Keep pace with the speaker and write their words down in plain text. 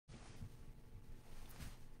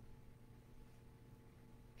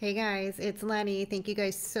Hey guys, it's Lenny. Thank you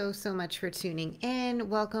guys so much for tuning in.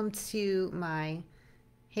 Welcome to my.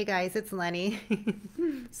 Hey guys, it's Lenny.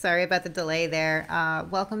 Sorry about the delay there.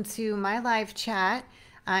 Welcome to my live chat.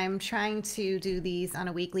 I'm trying to do these on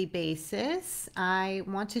a weekly basis. I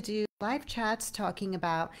want to do live chats talking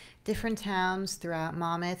about different towns throughout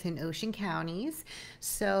Monmouth and Ocean counties.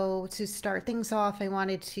 So, to start things off, I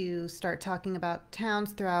wanted to start talking about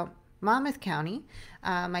towns throughout Monmouth County.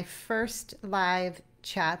 My first live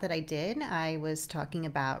chat that I did, I was talking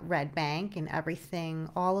about Red Bank and everything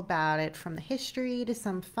all about it, from the history to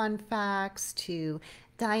some fun facts to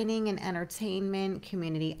dining and entertainment,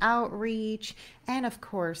 community outreach, and of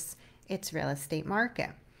course, its real estate market.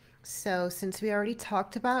 So, since we already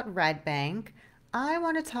talked about Red Bank, I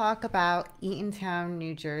want to talk about Eatontown,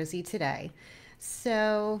 New Jersey today.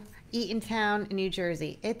 So, Eatontown, New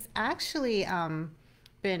Jersey, it's actually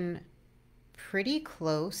been pretty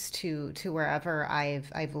close to wherever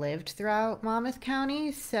I've lived throughout Monmouth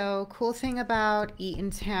County. So cool thing about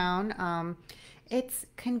Eatontown, it's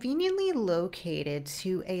conveniently located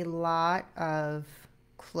to a lot of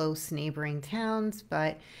close neighboring towns,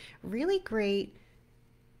 but really great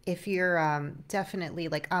if you're definitely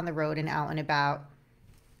like on the road and out and about.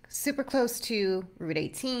 Super close to Route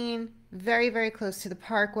 18, very close to the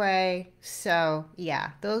Parkway. So,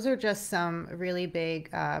 yeah, those are just some really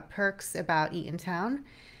big perks about Eatontown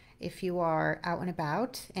if you are out and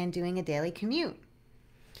about and doing a daily commute.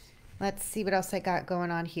 Let's see what else I got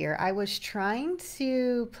going on here. I was trying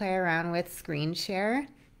to play around with screen share,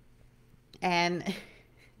 and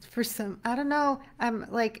for some, I don't know, I'm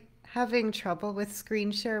like having trouble with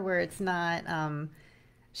screen share where it's not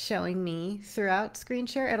showing me throughout screen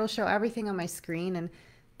share. It'll show everything on my screen, and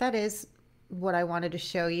that is what I wanted to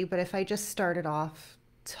show you. But if I just started off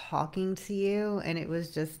talking to you and it was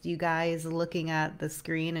just you guys looking at the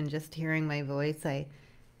screen and just hearing my voice, I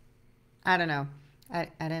don't know. I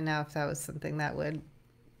didn't know if that was something that would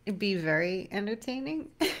be very entertaining.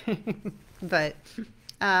 But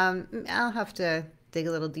I'll have to dig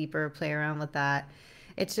a little deeper, play around with that.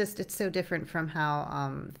 It's so different from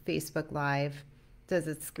how Facebook Live does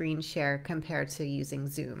its screen share compared to using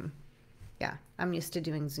Zoom. Yeah, I'm used to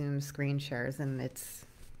doing Zoom screen shares, and it's,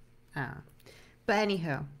 I don't know. But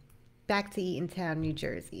anywho, back to Eatontown, New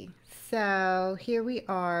Jersey. So here we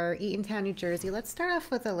are, Eatontown, New Jersey. Let's start off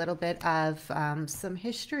with a little bit of some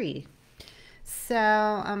history. So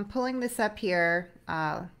I'm pulling this up here.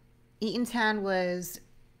 Eatontown was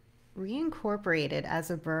reincorporated as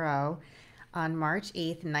a borough on March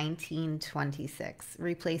 8th, 1926,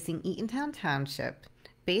 replacing Eatontown Township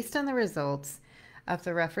based on the results of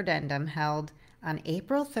the referendum held on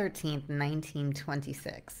April 13th,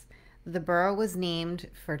 1926. The borough was named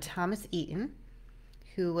for Thomas Eaton,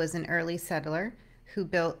 who was an early settler who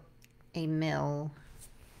built a mill,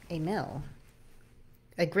 a mill,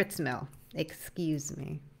 a grits mill. Excuse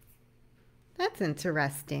me. That's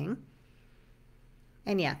interesting.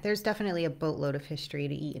 And yeah, there's definitely a boatload of history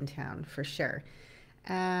to Eatontown for sure.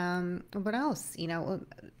 What else?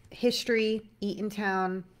 History,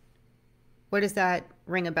 Eatontown. What does that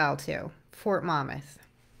ring a bell to? Fort Monmouth.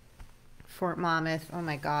 Fort Monmouth. Oh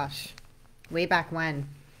my gosh. Way back when.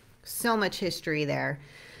 So much history there.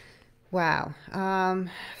 Wow.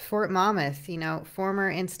 Fort Monmouth, former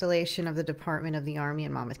installation of the Department of the Army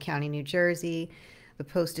in Monmouth County, New Jersey. The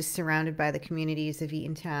post is surrounded by the communities of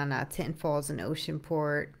Eatontown, Tinton Falls, and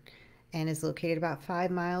Oceanport, and is located about 5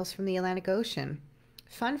 miles from the Atlantic Ocean.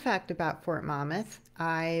 Fun fact about Fort Monmouth: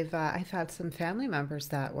 I've had some family members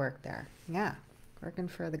that work there. Yeah, working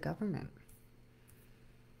for the government.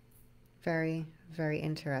 Very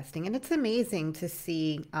interesting, and it's amazing to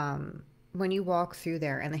see when you walk through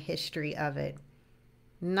there and the history of it.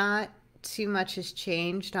 Not too much has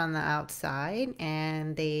changed on the outside,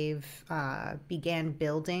 and they've began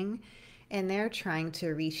building, and they're trying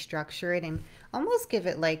to restructure it and almost give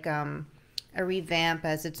it like a revamp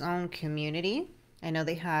as its own community. I know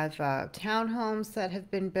they have townhomes that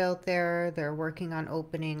have been built there. They're working on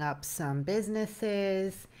opening up some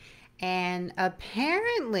businesses, and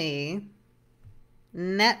apparently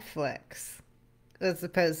Netflix was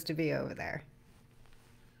supposed to be over there.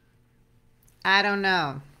 I don't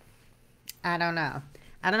know. I don't know.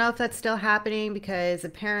 I don't know if that's still happening, because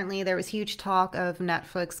apparently there was huge talk of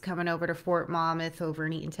Netflix coming over to Fort Monmouth over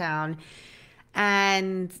in Eatontown,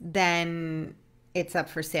 and then it's up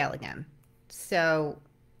for sale again. So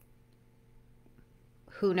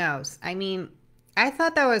who knows? I mean, I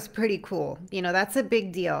thought that was pretty cool. That's a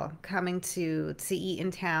big deal coming to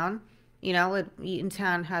Eatontown.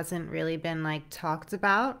 Eatontown hasn't really been like talked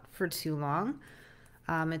about for too long.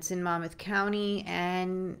 It's in Monmouth County,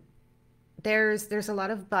 and there's a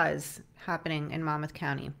lot of buzz happening in Monmouth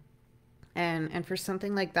County. And for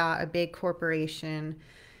something like that, a big corporation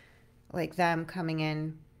like them coming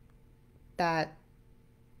in, that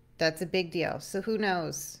that's a big deal. So who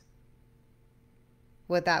knows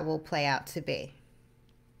what that will play out to be.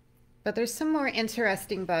 But there's some more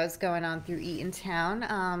interesting buzz going on through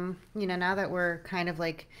Eatontown. Now that we're kind of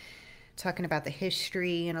like talking about the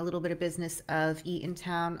history and a little bit of business of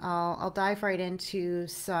Eatontown, I'll dive right into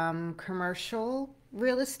some commercial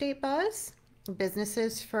real estate buzz,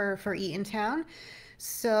 businesses for Eatontown.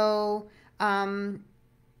 So,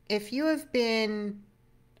 if you have been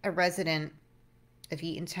a resident of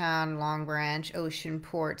Eatontown, Long Branch,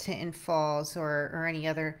 Oceanport, Tinton Falls, or any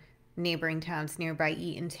other neighboring towns nearby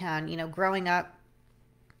Eatontown, growing up,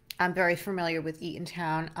 I'm very familiar with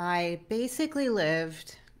Eatontown. I basically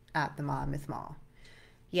lived at the Monmouth Mall.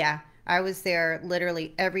 Yeah, I was there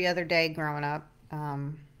literally every other day growing up.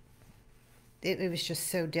 It was just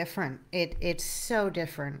so different. It's so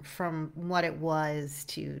different from what it was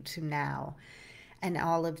to now, and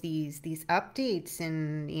all of these updates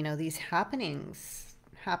and these happening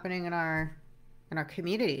in our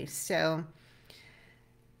community. So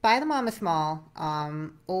by the Monmouth Mall,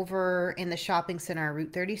 over in the shopping center,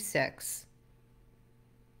 Route 36,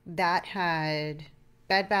 that had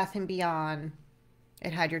Bed Bath and Beyond.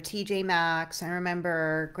 It had your TJ Maxx. I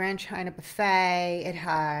remember Grand China Buffet. It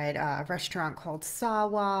had a restaurant called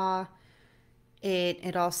Sawa.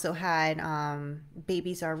 It also had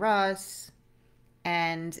Babies R Us.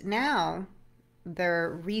 And now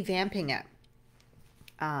they're revamping it.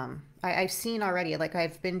 I've seen already, like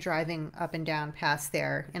I've been driving up and down past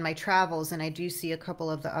there in my travels, and I do see a couple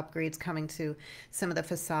of the upgrades coming to some of the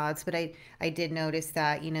facades. But I did notice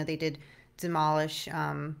that, they did demolish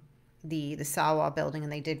the Sawa building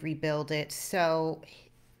and they did rebuild it. So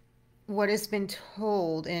what has been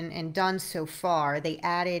told and done so far, they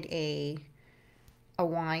added a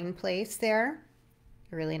wine place there,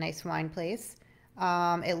 a really nice wine place.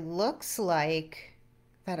 It looks like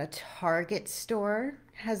that a Target store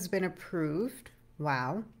has been approved.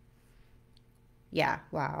 Wow. Yeah,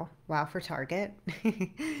 wow. Wow for Target.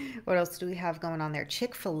 What else do we have going on there?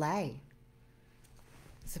 Chick-fil-A.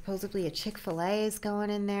 Supposedly a Chick-fil-A is going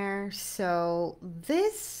in there. So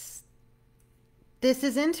this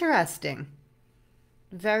is interesting.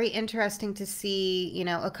 Very interesting to see,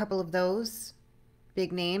 a couple of those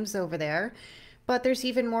big names over there. But there's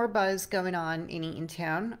even more buzz going on in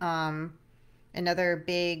Eatontown. Another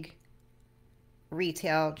big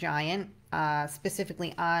retail giant,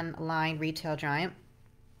 specifically online retail giant,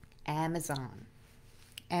 Amazon.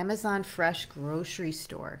 Amazon Fresh Grocery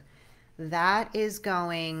Store. That is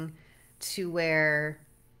going to where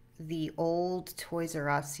the old Toys R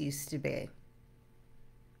Us used to be.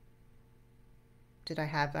 Did I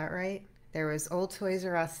have that right? There was old Toys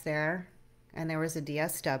R Us there, and there was a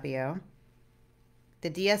DSW. The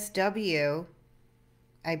DSW,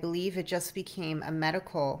 I believe it just became a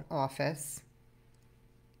medical office.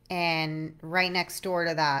 And right next door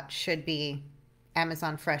to that should be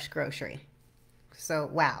Amazon Fresh Grocery. So,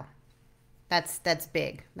 wow. That's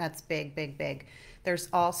big. That's big, big, big. There's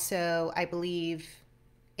also, I believe,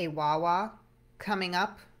 a Wawa coming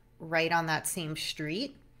up right on that same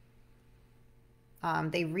street.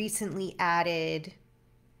 They recently added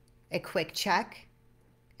a Quick Check.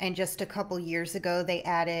 And just a couple years ago, they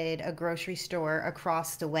added a grocery store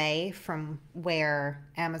across the way from where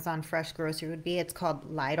Amazon Fresh Grocery would be. It's called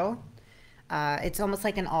Lidl. It's almost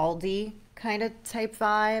like an Aldi kind of type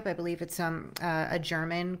vibe. I believe it's a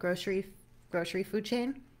German grocery food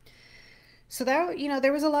chain. So that,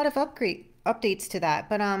 there was a lot of updates to that.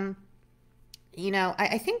 But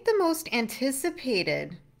I think the most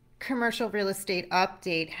anticipated commercial real estate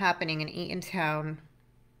update happening in Eatontown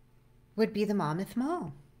would be the Monmouth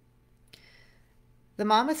Mall. The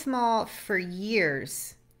Monmouth Mall for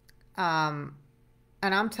years, and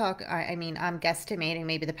I'm talking, I'm guesstimating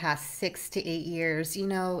maybe the past 6 to 8 years,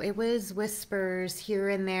 it was whispers here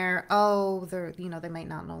and there. Oh, they might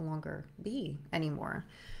not no longer be anymore.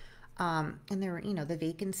 And there were, the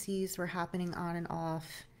vacancies were happening on and off.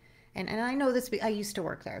 And I know this, I used to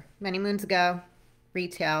work there many moons ago,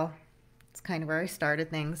 retail. It's kind of where I started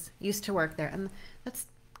things. Used to work there. And that's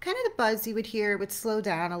kind of the buzz you would hear would slow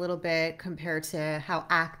down a little bit compared to how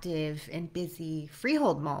active and busy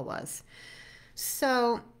Freehold Mall was.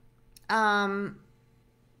 So, the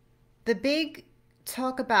big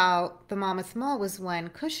talk about the Monmouth Mall was when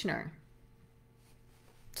Kushner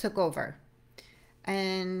took over.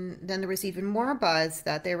 And then there was even more buzz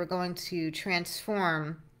that they were going to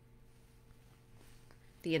transform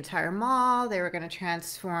the entire mall. They were going to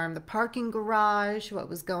transform the parking garage, what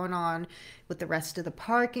was going on with the rest of the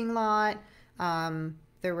parking lot.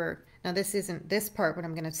 There were, now this isn't, this part, what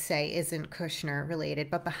I'm going to say isn't Kushner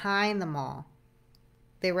related, but behind the mall,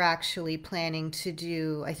 they were actually planning to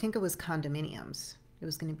do, I think it was condominiums. It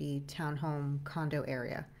was going to be townhome condo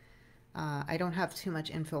area. I don't have too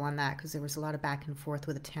much info on that because there was a lot of back and forth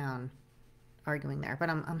with the town arguing there. But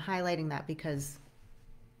I'm highlighting that because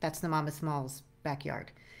that's the Monmouth Mall's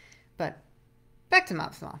backyard. But back to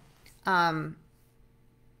Monmouth Mall.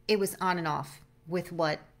 It was on and off with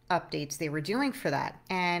what updates they were doing for that.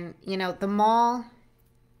 And, you know, the mall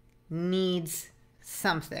needs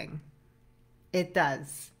something. It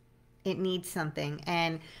does. It needs something.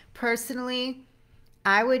 And personally,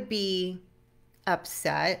 I would be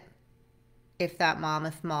upset if that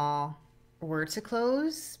Monmouth Mall were to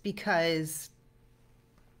close because,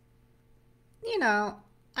 you know,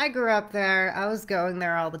 I grew up there. I was going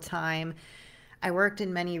there all the time. I worked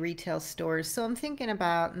in many retail stores, so I'm thinking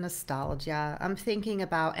about nostalgia. I'm thinking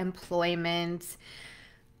about employment.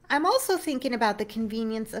 I'm also thinking about the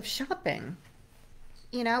convenience of shopping.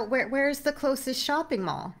 You know, where's the closest shopping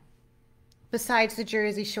mall besides the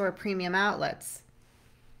Jersey Shore premium outlets?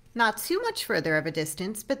 Not too much further of a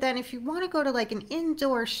distance, but then if you want to go to like an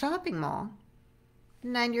indoor shopping mall,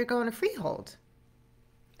 then you're going to Freehold.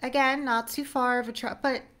 Again, not too far of a travel,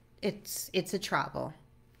 but it's a travel.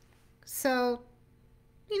 So,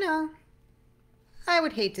 you know, I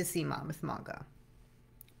would hate to see Monmouth Mall go.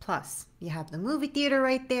 Plus, you have the movie theater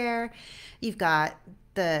right there. You've got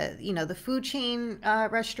the, you know, the food chain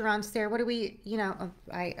restaurants there. What do we, you know,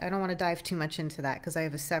 I don't want to dive too much into that because I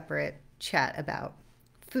have a separate chat about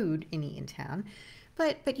food in Eatontown.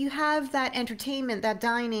 But you have that entertainment, that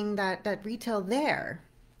dining, that retail there.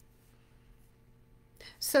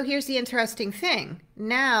 So here's the interesting thing.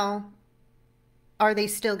 Now, are they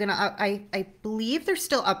still going to, I believe they're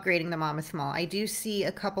still upgrading the Monmouth Mall. I do see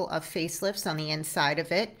a couple of facelifts on the inside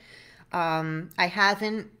of it. I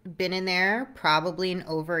haven't been in there probably in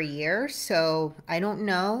over a year, so I don't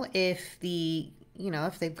know if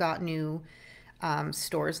if they've got new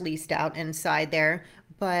stores leased out inside there.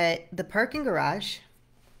 But the parking garage,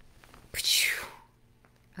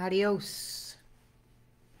 adios,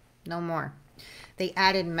 no more. They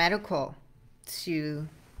added medical to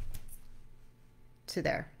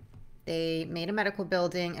there. They made a medical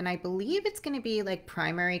building, and I believe it's going to be like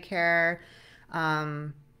primary care,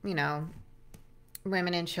 you know,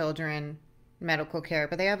 women and children, medical care,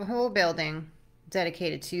 but they have a whole building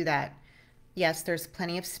dedicated to that. Yes, there's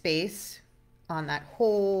plenty of space on that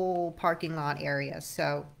whole parking lot area.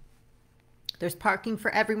 So there's parking for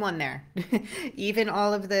everyone there, even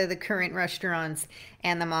all of the current restaurants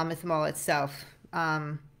and the Monmouth Mall itself.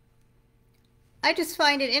 I just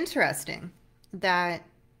find it interesting that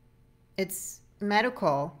it's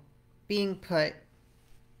medical being put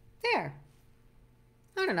there.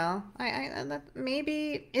 I don't know.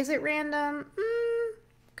 Maybe, is it random?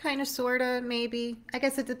 Kind of, sort of, maybe. I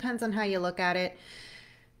guess it depends on how you look at it.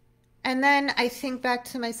 And then I think back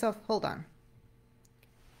to myself, hold on.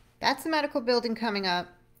 That's a medical building coming up.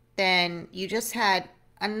 Then you just had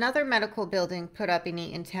another medical building put up in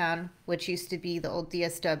Eatontown, which used to be the old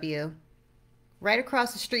DSW. Right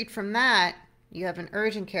across the street from that, you have an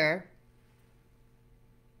urgent care.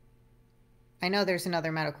 I know there's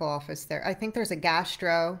another medical office there. I think there's a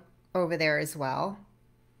gastro over there as well.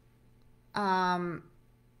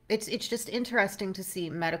 It's just interesting to see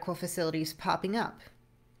medical facilities popping up.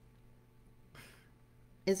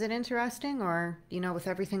 Is it interesting? Or, you know, with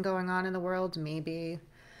everything going on in the world, maybe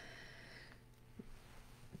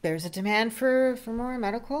there's a demand for more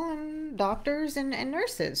medical and doctors and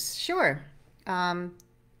nurses. Sure.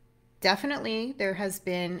 Definitely there has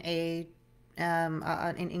been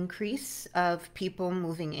an increase of people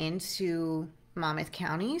moving into Monmouth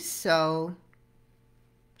County. So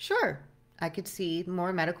sure, I could see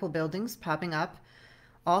more medical buildings popping up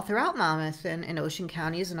all throughout Monmouth and Ocean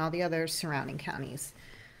counties and all the other surrounding counties.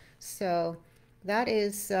 So that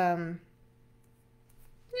is,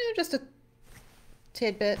 just a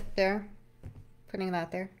tidbit there, putting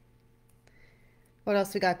that there. What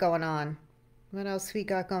else we got going on? What else we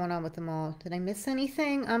got going on with the mall? Did I miss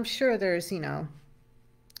anything? I'm sure there's,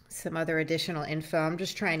 some other additional info. I'm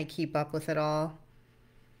just trying to keep up with it all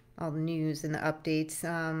the news and the updates.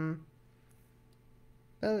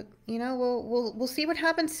 But we'll see what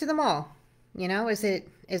happens to the mall. Is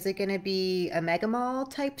it going to be a mega mall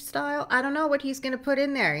type style? I don't know what he's going to put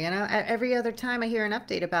in there. Every other time I hear an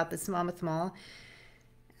update about this Monmouth Mall,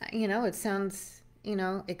 it sounds,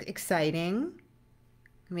 exciting.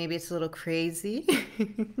 Maybe it's a little crazy,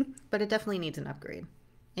 but it definitely needs an upgrade.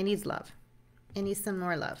 It needs love. It needs some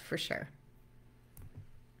more love for sure.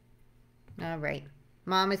 All right.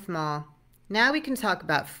 Monmouth Mall. Now we can talk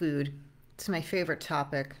about food. It's my favorite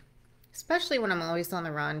topic, especially when I'm always on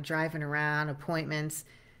the run, driving around, appointments.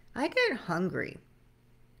 I get hungry.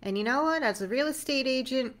 And you know what? As a real estate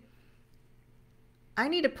agent, I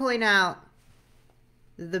need to point out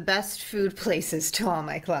the best food places to all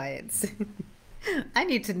my clients. I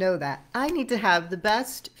need to know that. I need to have the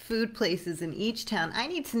best food places in each town. I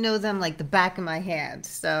need to know them like the back of my hand.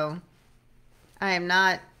 So I am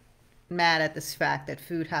not mad at this fact that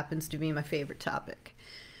food happens to be my favorite topic.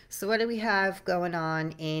 So what do we have going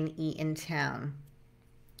on in Eatontown?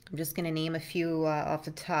 I'm just going to name a few off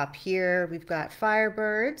the top here. We've got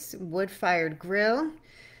Firebirds, Wood-Fired Grill,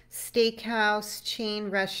 Steakhouse, Chain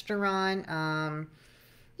Restaurant.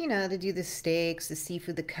 You know, they do the steaks, the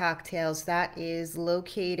seafood, the cocktails. That is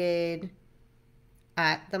located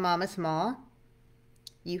at the Monmouth Mall.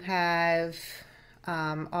 You have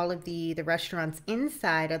all of the restaurants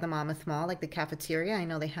inside of the Monmouth Mall, like the cafeteria. I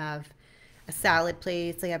know they have a salad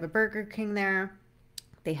place. They have a Burger King there.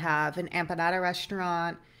 They have an empanada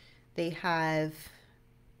restaurant. They have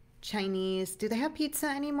Chinese. Do they have pizza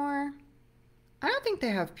anymore? I don't think they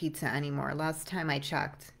have pizza anymore. Last time I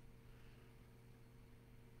checked.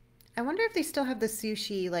 I wonder if they still have the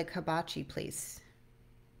sushi, like hibachi place.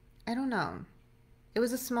 I don't know. It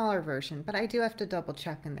was a smaller version, but I do have to double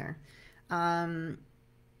check in there. I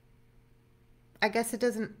guess it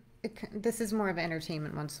doesn't. This is more of an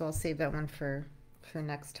entertainment one, so I'll save that one for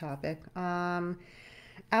next topic.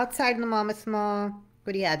 Outside in the Monmouth Mall,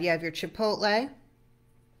 what do you have? You have your Chipotle.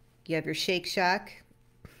 You have your Shake Shack.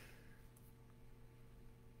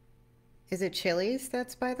 Is it Chili's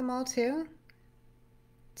that's by the mall too?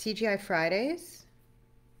 TGI Fridays.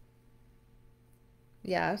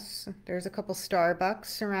 Yes, there's a couple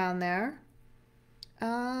Starbucks around there.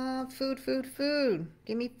 Food.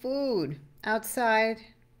 Give me food. Outside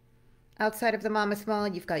of the Monmouth Mall,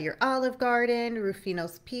 you've got your Olive Garden,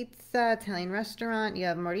 Rufino's Pizza, Italian restaurant. You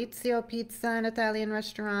have Maurizio Pizza, an Italian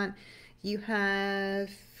restaurant. You have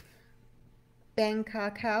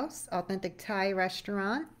Bangkok House, authentic Thai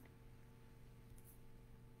restaurant.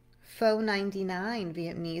 Pho 99,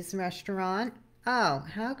 Vietnamese restaurant. Oh,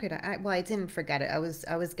 how could I? Well, I didn't forget it. I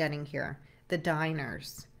was getting here. The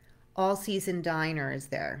diners. All Season Diner is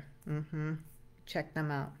there. Check them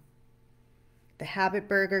out. The Habit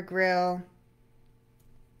Burger Grill.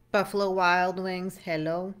 Buffalo Wild Wings.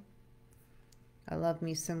 Hello. I love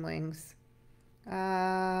me some wings.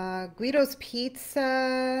 Guido's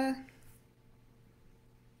Pizza.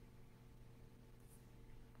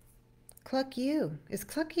 Cluck You. Is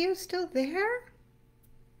Cluck You still there?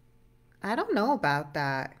 I don't know about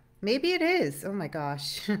that. Maybe it is. Oh my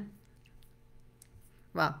gosh.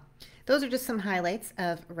 Well, those are just some highlights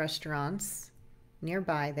of restaurants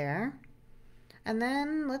nearby there. And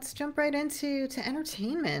then let's jump right into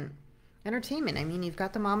entertainment. Entertainment. I mean, you've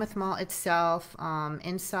got the Monmouth Mall itself.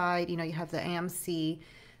 Inside, you know, you have the AMC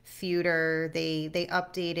theater. They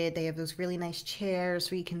updated. They have those really nice chairs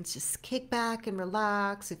where you can just kick back and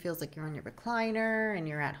relax. It feels like you're on your recliner and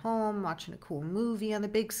you're at home watching a cool movie on the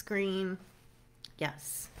big screen.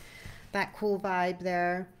 Yes, that cool vibe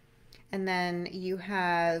there. And then you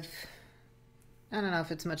have, I don't know if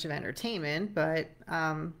it's much of entertainment, but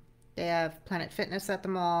they have Planet Fitness at the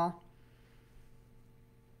mall.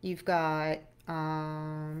 You've got,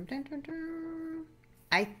 I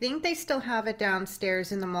think they still have it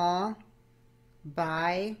downstairs in the mall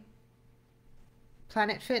by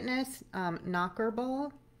Planet Fitness, Knocker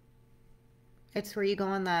Ball. It's where you go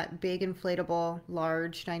on that big inflatable,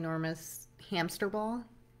 large, ginormous hamster ball.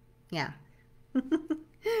 Yeah.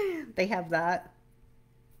 They have that.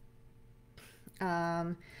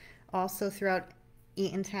 Also throughout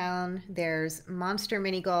Eatontown, there's Monster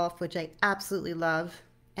Mini Golf, which I absolutely love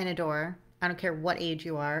and adore. I don't care what age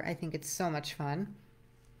you are. I think it's so much fun.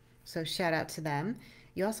 So shout out to them.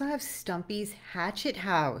 You also have Stumpy's Hatchet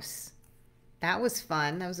House. That was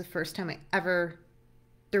fun. That was the first time I ever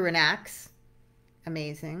threw an axe.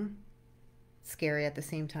 Amazing. Scary at the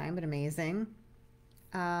same time, but amazing.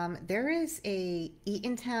 There is a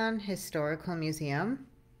Eatontown Historical Museum.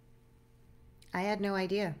 I had no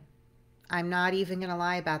idea. I'm not even going to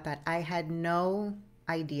lie about that. I had no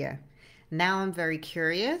idea. Now I'm very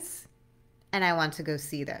curious and I want to go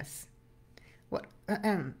see this. What?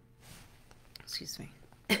 Excuse me.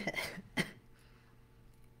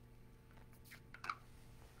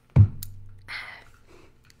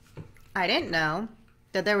 I didn't know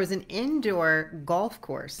that there was an indoor golf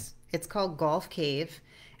course. It's called Golf Cave,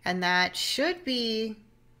 and that should be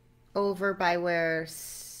over by where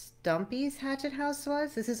Stumpy's Hatchet House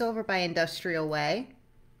was. This is over by Industrial Way.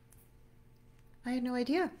 I had no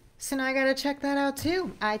idea. So now I gotta check that out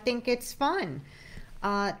too. I think it's fun.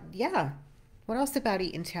 Yeah. What else about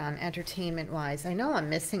Eatontown, entertainment-wise? I know I'm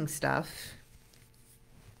missing stuff.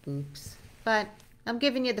 Oops. But I'm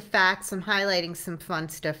giving you the facts. I'm highlighting some fun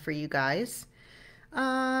stuff for you guys.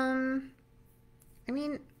 I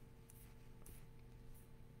mean,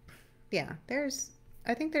 yeah,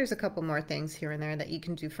 I think there's a couple more things here and there that you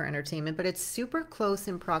can do for entertainment, but it's super close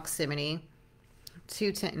in proximity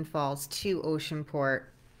to Tinton Falls, to Oceanport.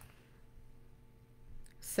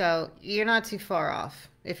 So you're not too far off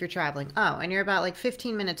if you're traveling. Oh, and you're about like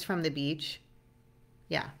 15 minutes from the beach.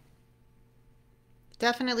 Yeah.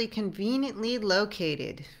 Definitely conveniently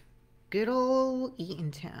located. Good old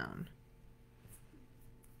Eatontown.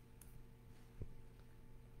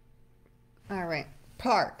 All right,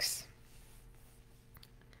 parks.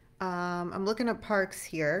 I'm looking at parks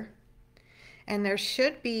here, and there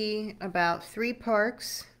should be about 3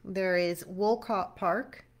 parks. There is Wolcott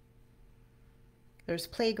Park. There's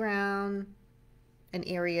playground and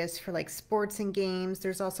areas for like sports and games.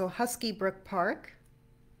 There's also Husky Brook Park.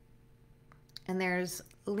 And there's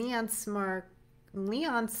Leon Smock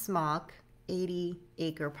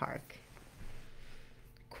 80-acre park.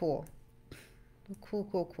 Cool. Cool,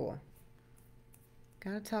 cool, cool.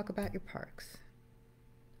 Gotta talk about your parks.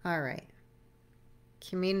 All right.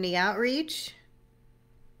 Community outreach.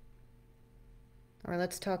 Or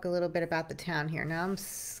let's talk a little bit about the town here. Now I'm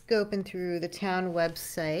scoping through the town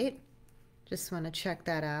website. Just want to check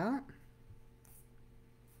that out.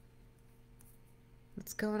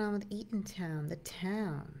 What's going on with Eatontown, the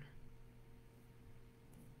town?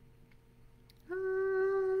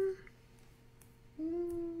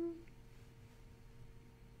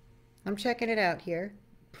 I'm checking it out here.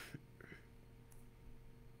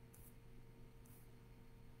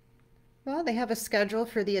 Well, they have a schedule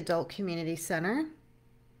for the Adult Community Center.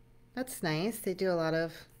 That's nice. They do a lot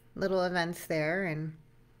of little events there, and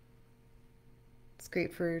it's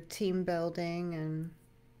great for team building and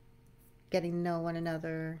getting to know one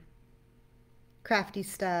another. Crafty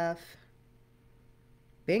stuff.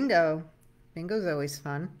 Bingo. Bingo's always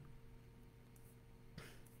fun.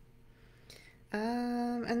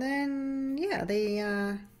 And then, yeah,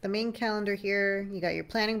 the main calendar here, you got your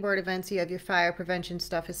planning board events, you have your fire prevention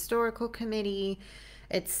stuff, historical committee.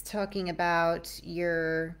 It's talking about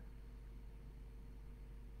your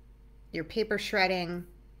paper shredding,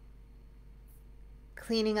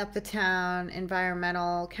 cleaning up the town,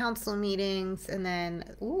 environmental council meetings, and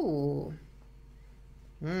then,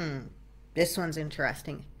 this one's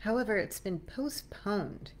interesting. However, it's been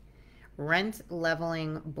postponed. Rent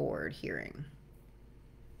leveling board hearing.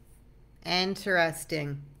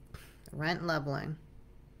 Interesting. Rent leveling.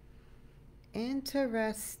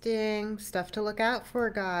 Interesting. Stuff to look out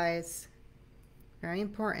for, guys. Very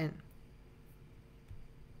important.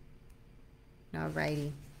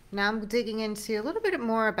 Alrighty. Now I'm digging into a little bit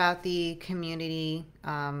more about the community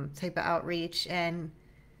type of outreach. And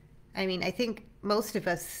I mean, I think most of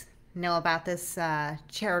us know about this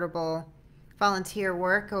charitable volunteer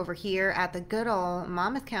work over here at the good old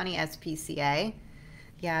Monmouth County SPCA.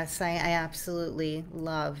 Yes, I absolutely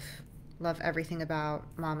love everything about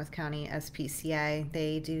Monmouth County SPCA.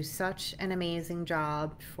 They do such an amazing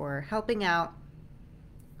job for helping out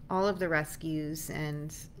all of the rescues,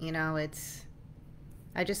 and you know,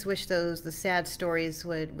 I just wish the sad stories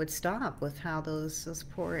would stop with how those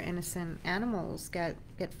poor innocent animals get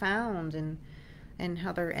found, and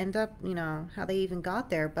how they end up, you know, how they even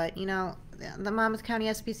got there. But you know, the Monmouth County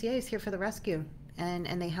SPCA is here for the rescue,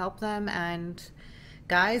 and they help them. And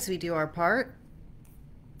guys, we do our part.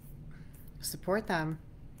 Support them,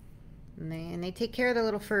 and they take care of the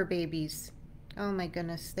little fur babies. Oh my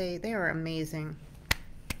goodness, they are amazing.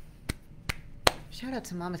 Shout out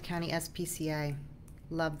to Monmouth County SPCA.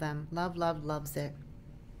 Love them. Loves it.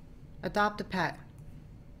 Adopt a pet.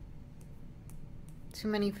 Too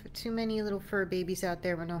many little fur babies out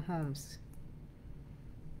there with no homes.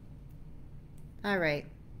 All right.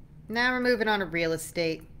 Now we're moving on to real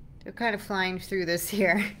estate. We're kind of flying through this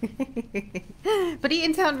here. But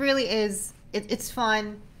Eatontown really is, it's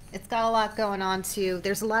fun. It's got a lot going on too.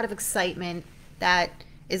 There's a lot of excitement that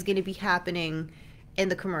is going to be happening in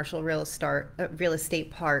the commercial real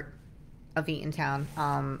estate part of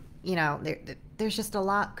Eatontown. You know, there's just a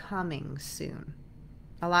lot coming soon.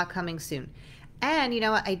 A lot coming soon. And you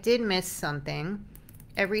know what? I did miss something.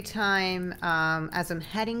 Every time as I'm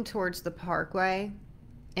heading towards the parkway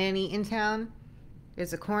in Eatontown,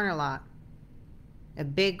 there's a corner lot. A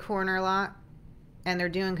big corner lot. And they're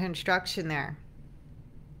doing construction there.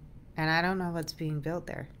 And I don't know what's being built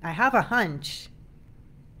there. I have a hunch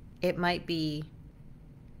it might be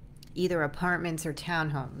either apartments or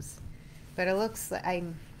townhomes. But it looks like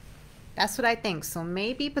that's what I think. So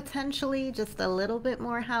maybe potentially just a little bit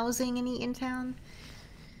more housing in Eatontown.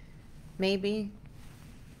 Maybe.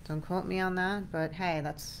 Don't quote me on that, but hey,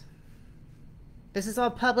 this is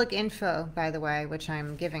all public info, by the way, which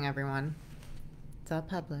I'm giving everyone. It's all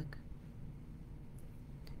public.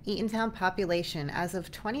 Eatontown population. As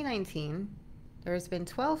of 2019, there has been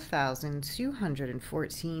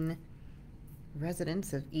 12,214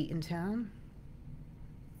 residents of Eatontown.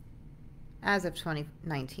 As of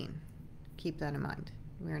 2019. Keep that in mind.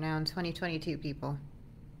 We are now in 2022, people.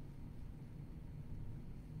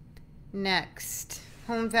 Next,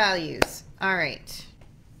 home values. All right.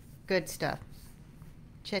 Good stuff.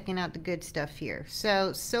 Checking out the good stuff here.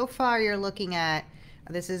 So far you're looking at,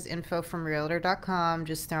 this is info from realtor.com,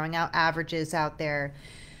 just throwing out averages out there.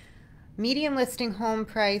 Median listing home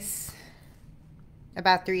price,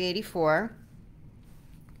 about $384.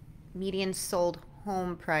 Median sold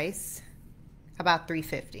home price, about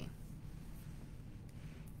 $350.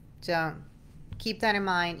 So keep that in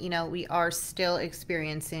mind. You know, we are still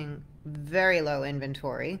experiencing very low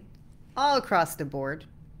inventory all across the board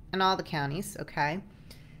in all the counties, okay?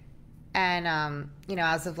 And you know,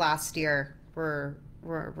 as of last year, we're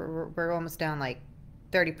almost down like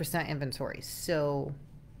 30% inventory. So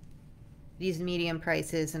these median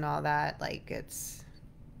prices and all that, like it's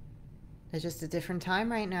just a different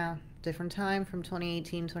time right now. Different time from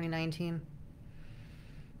 2018, 2019.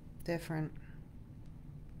 Different.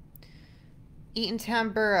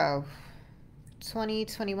 Eatontown Borough,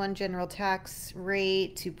 2021 general tax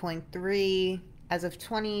rate 2.3. As of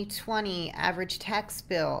 2020, average tax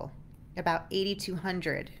bill about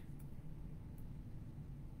 $8,200.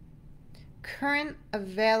 Current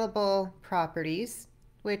available properties,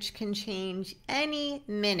 which can change any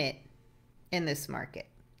minute in this market,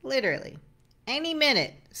 literally any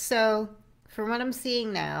minute. So from what I'm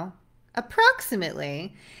seeing now,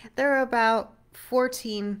 approximately there are about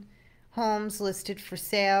 14 homes listed for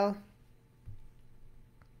sale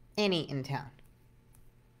in Eatontown.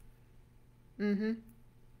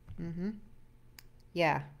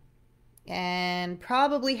 Yeah. And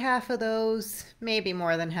probably half of those, maybe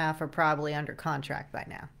more than half, are probably under contract by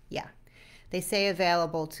now. Yeah. They say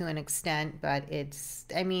available to an extent, but it's,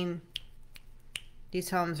 I mean,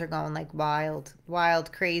 these homes are going like wild,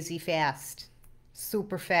 crazy fast,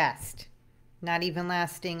 super fast. Not even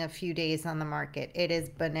lasting a few days on the market. It is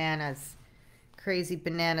bananas. Crazy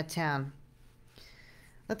banana town.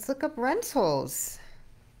 Let's look up rentals.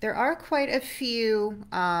 There are quite a few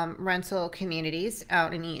rental communities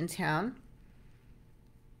out in Eatontown.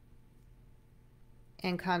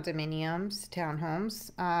 And condominiums,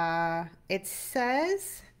 townhomes. It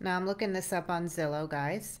says, now I'm looking this up on Zillow,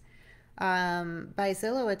 guys. By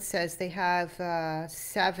Zillow, it says they have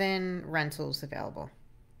 7 rentals available.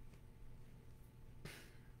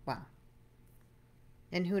 Wow.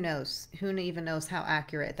 And who knows? Who even knows how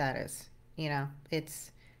accurate that is? You know, it's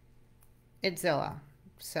Zillow.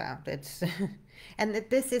 So it's, and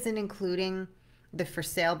this isn't including the for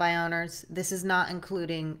sale by owners. This is not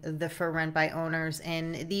including the for rent by owners.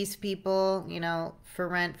 And these people, you know, for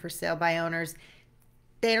rent, for sale by owners,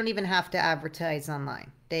 they don't even have to advertise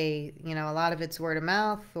online. They, you know, a lot of it's word of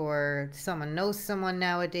mouth, or someone knows someone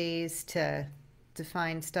nowadays to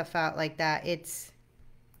find stuff out like that. It's,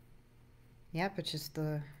 yep, it's just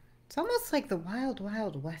it's almost like the wild,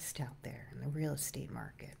 wild west out there in the real estate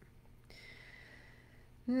market.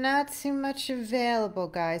 Not too much available,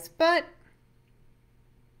 guys, but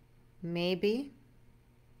maybe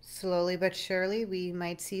slowly but surely we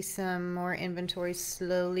might see some more inventory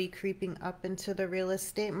slowly creeping up into the real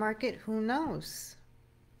estate market. Who knows?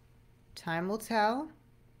 Time will tell.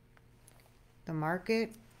 The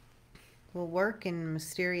market will work in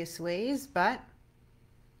mysterious ways, but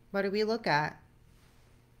what do we look at?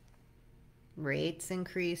 Rates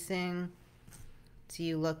increasing. Do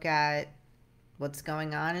you look at what's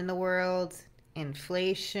going on in the world?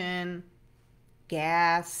 Inflation,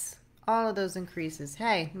 gas, all of those increases.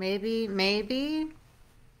 Hey, maybe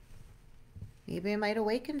it might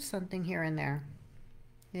awaken something here and there.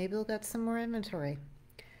 Maybe we'll get some more inventory.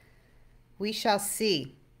 We shall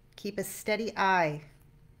see. Keep a steady eye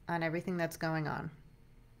on everything that's going on.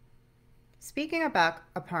 Speaking about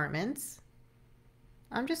apartments,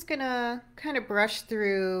 I'm just gonna kind of brush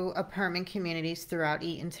through apartment communities throughout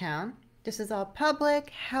Eatontown. This is all public,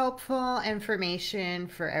 helpful information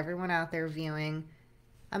for everyone out there viewing.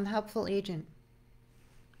 I'm the helpful agent.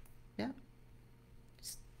 Yeah.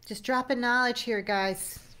 Just dropping knowledge here,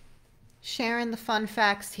 guys. Sharing the fun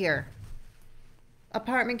facts here.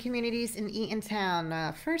 Apartment communities in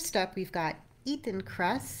Eatontown. First up, we've got Eaton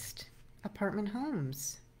apartment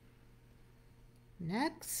homes.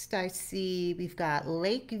 Next, I see we've got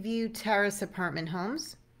Lakeview Terrace apartment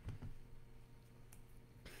homes.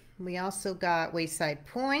 We also got Wayside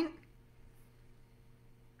Point.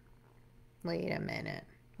 Wait a minute.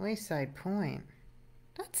 Wayside Point.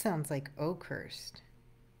 That sounds like Oakhurst.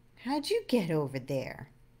 How'd you get over there?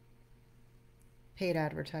 Paid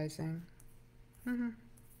advertising.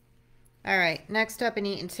 All right, next up in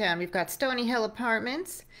Eatontown, we've got Stony Hill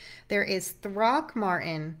Apartments. There is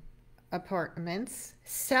Throckmorton Apartments,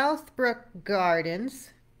 Southbrook Gardens,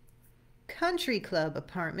 Country Club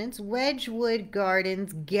Apartments, Wedgwood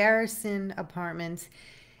Gardens, Garrison Apartments,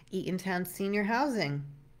 Eatontown Senior Housing.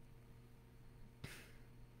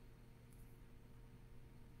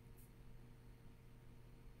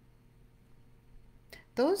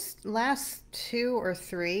 Those last 2 or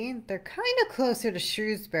 3, they're kind of closer to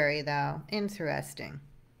Shrewsbury, though. Interesting.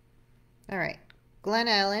 All right. Glen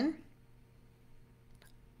Ellen,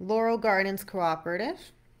 Laurel Gardens Cooperative.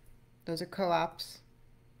 Those are co-ops.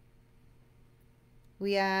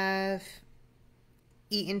 We have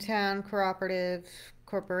Eatontown Cooperative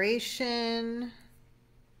Corporation.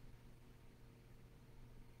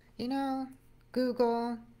 You know,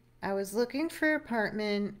 Google. I was looking for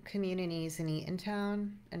apartment communities in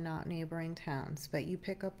Eatontown and not neighboring towns, but you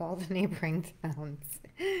pick up all the neighboring towns.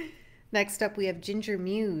 Next up, we have Ginger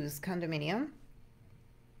Muse Condominium.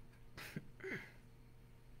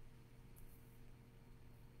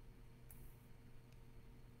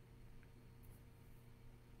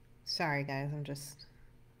 Sorry, guys, I'm just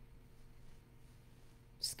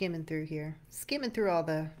skimming through here, skimming through all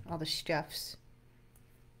the stuffs.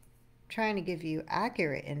 Trying to give you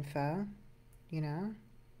accurate info, you know.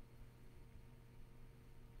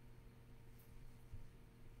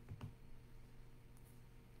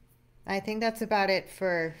 I think that's about it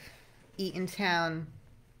for Eatontown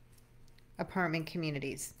apartment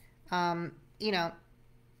communities. You know,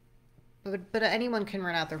 but anyone can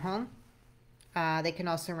rent out their home. They can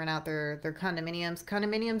also rent out their condominiums.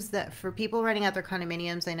 Condominiums, that for people renting out their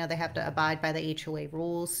condominiums, I know they have to abide by the HOA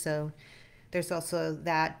rules, so there's also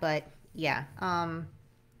that. But yeah,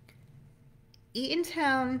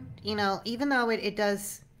 Eatontown, you know, even though it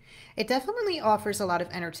definitely offers a lot of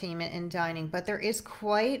entertainment and dining, but there is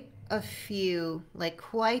quite a few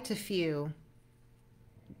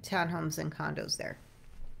townhomes and condos there.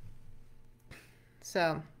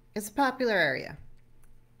 So it's a popular area.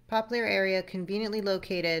 Popular area, conveniently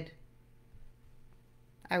located.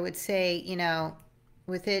 I would say, you know,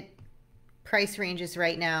 with it, price ranges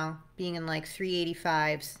right now being in like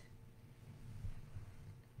 385s.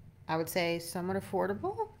 I would say somewhat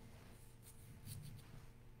affordable.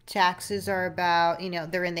 Taxes are about, you know,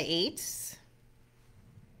 they're in the 8s.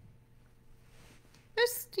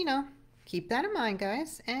 Just, you know, keep that in mind,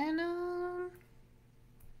 guys. And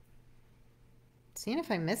seeing if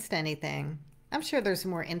I missed anything. I'm sure there's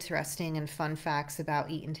more interesting and fun facts about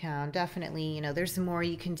Eatontown. Definitely, you know, there's more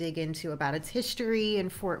you can dig into about its history and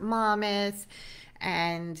Fort Monmouth.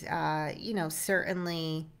 And, you know,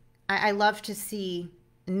 certainly I love to see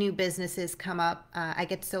new businesses come up. I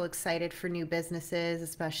get so excited for new businesses,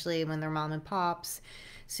 especially when they're mom and pops.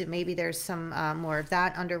 So maybe there's some more of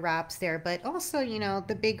that under wraps there. But also, you know,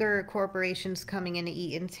 the bigger corporations coming into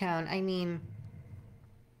Eatontown. I mean,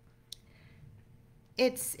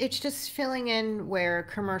 it's just filling in where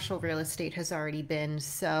commercial real estate has already been.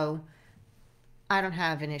 So I don't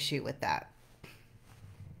have an issue with that.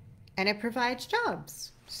 And it provides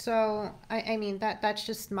jobs. So, I mean, that's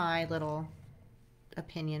just my little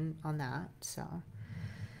opinion on that. So,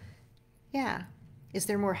 yeah. Is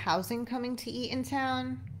there more housing coming to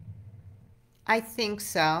Eatontown? I think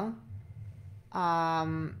so. I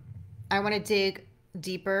want to dig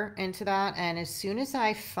deeper into that. And as soon as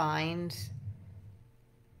I find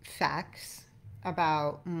facts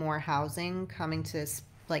about more housing coming to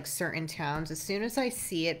like certain towns, as soon as I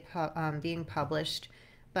see it being published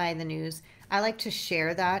by the news, I like to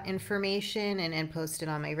share that information and post it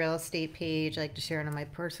on my real estate page. I like to share it on my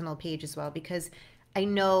personal page as well, because I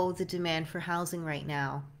know the demand for housing right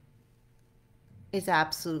now is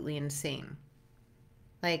absolutely insane.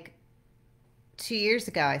 Like 2 years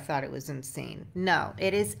ago, I thought it was insane. No,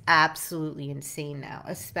 it is absolutely insane now,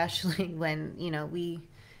 especially when, you know, we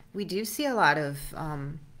do see a lot of,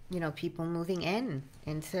 you know, people moving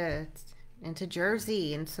into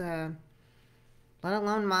Jersey, into, let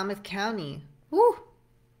alone Monmouth County. Woo!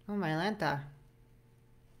 Oh my Lanta.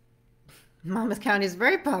 Monmouth County is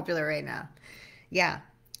very popular right now. Yeah.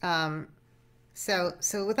 So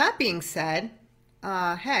with that being said,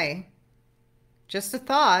 hey, just a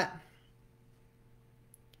thought.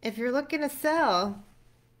 If you're looking to sell,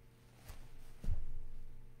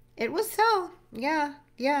 it will sell. Yeah,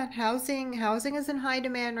 yeah. Housing is in high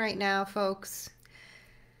demand right now, folks.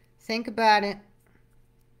 Think about it.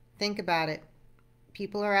 Think about it.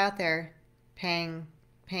 People are out there paying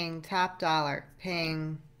paying top dollar,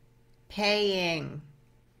 paying.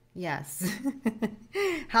 Yes.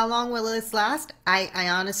 How long will this last? I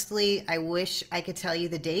honestly, I wish I could tell you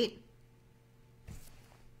the date.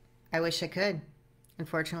 I wish I could.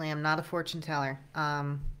 Unfortunately, I'm not a fortune teller.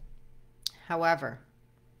 However,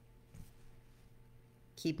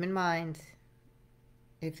 keep in mind,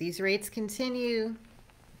 if these rates continue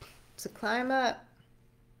to climb up,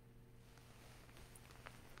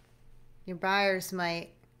 your buyers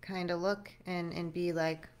might kind of look and be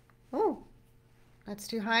like, oh, that's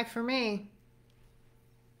too high for me.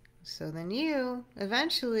 So then you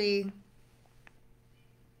eventually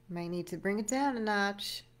might need to bring it down a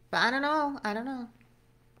notch. But I don't know. I don't know.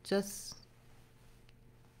 Just,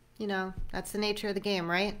 that's the nature of the game,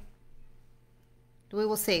 right? We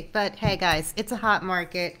will see. But hey, guys, it's a hot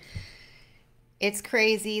market. It's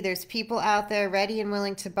crazy. There's people out there ready and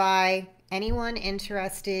willing to buy. Anyone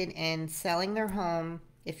interested in selling their home,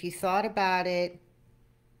 if you thought about it,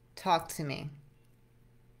 talk to me.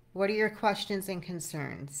 What are your questions and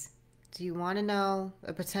concerns? Do you want to know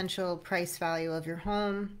a potential price value of your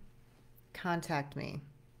home? Contact me.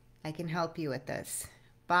 I can help you with this.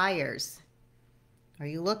 Buyers, are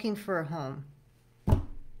you looking for a home?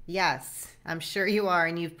 Yes, I'm sure you are,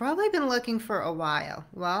 and you've probably been looking for a while.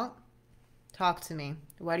 Well, talk to me.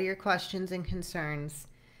 What are your questions and concerns?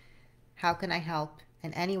 How can I help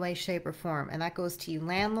in any way, shape, or form? And that goes to you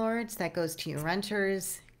landlords, that goes to you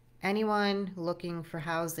renters, anyone looking for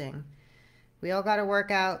housing. We all got to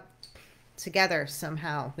work out together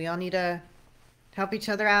somehow. We all need to help each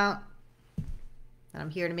other out. And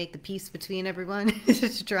I'm here to make the peace between everyone,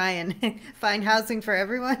 to try and find housing for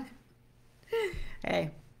everyone.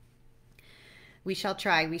 Hey, we shall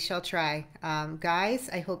try. We shall try. Guys,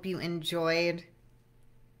 I hope you enjoyed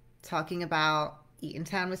talking about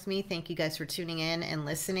Eatontown with me. Thank you guys for tuning in and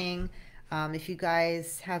listening.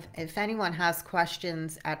 If anyone has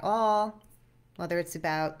questions at all, whether it's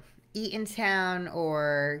about Eatontown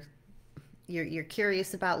or you're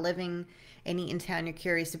curious about living in Eatontown, you're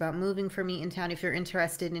curious about moving from Eatontown, if you're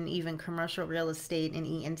interested in even commercial real estate in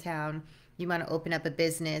Eatontown, you want to open up a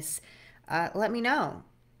business, let me know.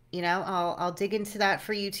 I'll dig into that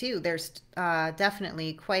for you too. There's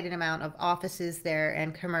definitely quite an amount of offices there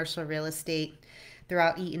and commercial real estate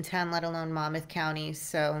throughout Eatontown, let alone Monmouth County.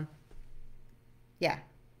 So yeah,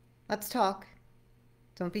 let's talk.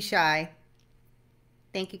 Don't be shy.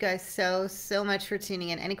 Thank you guys so much for tuning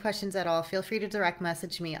in. Any questions at all, feel free to direct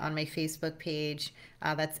message me on my Facebook page.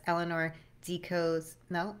 That's Eleanor Decos.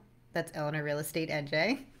 No, that's Eleanor Real Estate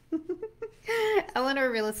NJ.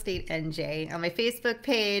 Eleanor Real Estate NJ. On my Facebook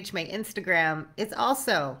page, my Instagram, it's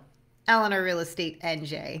also Eleanor Real Estate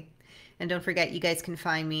NJ. And don't forget, you guys can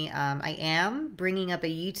find me. I am bringing up a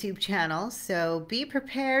YouTube channel, so be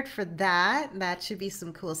prepared for that. That should be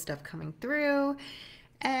some cool stuff coming through.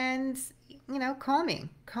 And call me,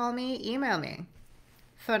 email me.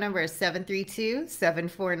 Phone number is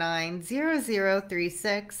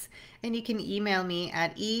 732-749-0036. And you can email me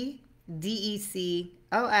at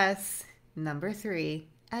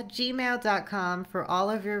edecos3@gmail.com for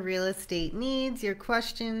all of your real estate needs, your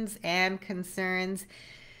questions and concerns.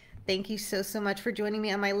 Thank you so much for joining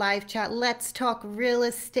me on my live chat. Let's talk real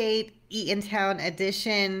estate, Eatontown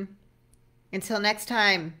edition. Until next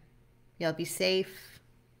time, y'all be safe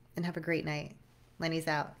and have a great night. Lenny's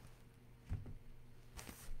out.